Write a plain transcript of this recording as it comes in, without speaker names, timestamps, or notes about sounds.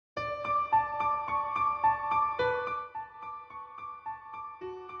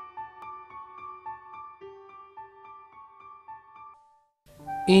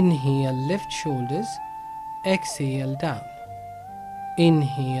Inhale, lift shoulders. Exhale, down.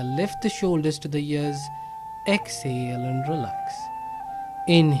 Inhale, lift the shoulders to the ears. Exhale and relax.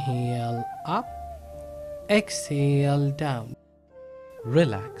 Inhale, up. Exhale, down.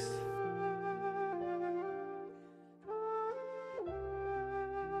 Relax.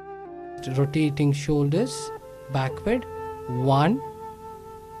 Rotating shoulders backward. 1,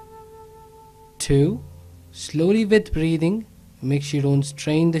 2. Slowly with breathing. Make sure you don't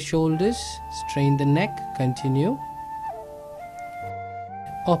strain the shoulders, strain the neck. Continue.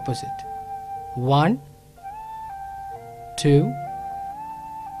 Opposite. 1, 2,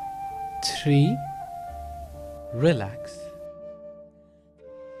 3. Relax.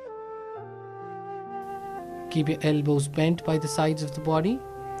 Keep your elbows bent by the sides of the body.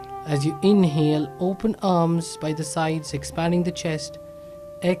 As you inhale, open arms by the sides, expanding the chest.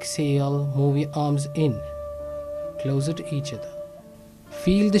 Exhale, move your arms in, closer to each other.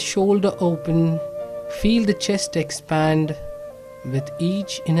 Feel the shoulder open, feel the chest expand with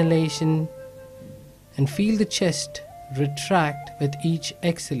each inhalation, and feel the chest retract with each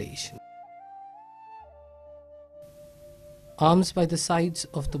exhalation. Arms by the sides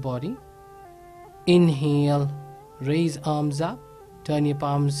of the body. Inhale, raise arms up. Turn your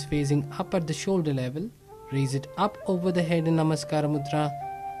palms facing up at the shoulder level. Raise it up over the head in Namaskara Mudra.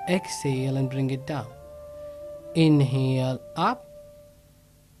 Exhale and bring it down. Inhale, up,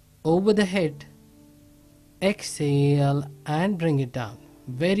 over the head. Exhale and bring it down.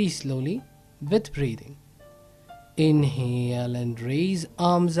 Very slowly with breathing. Inhale and raise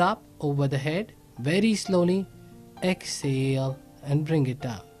arms up over the head. Very slowly. Exhale and bring it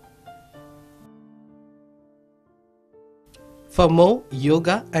down. For more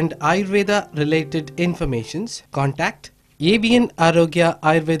yoga and Ayurveda related informations, contact AVN Arogya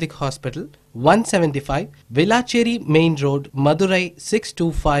Ayurvedic Hospital, 175 Vellacheri Main Road, Madurai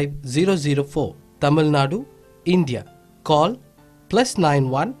 625004, Tamil Nadu, India. Call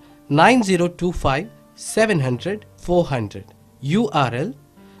 +91 9025 700 400. URL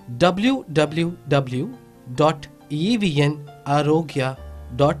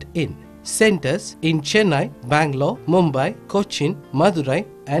www.avnarogya.in. Centers in Chennai, Bangalore, Mumbai, Cochin, Madurai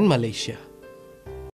and Malaysia.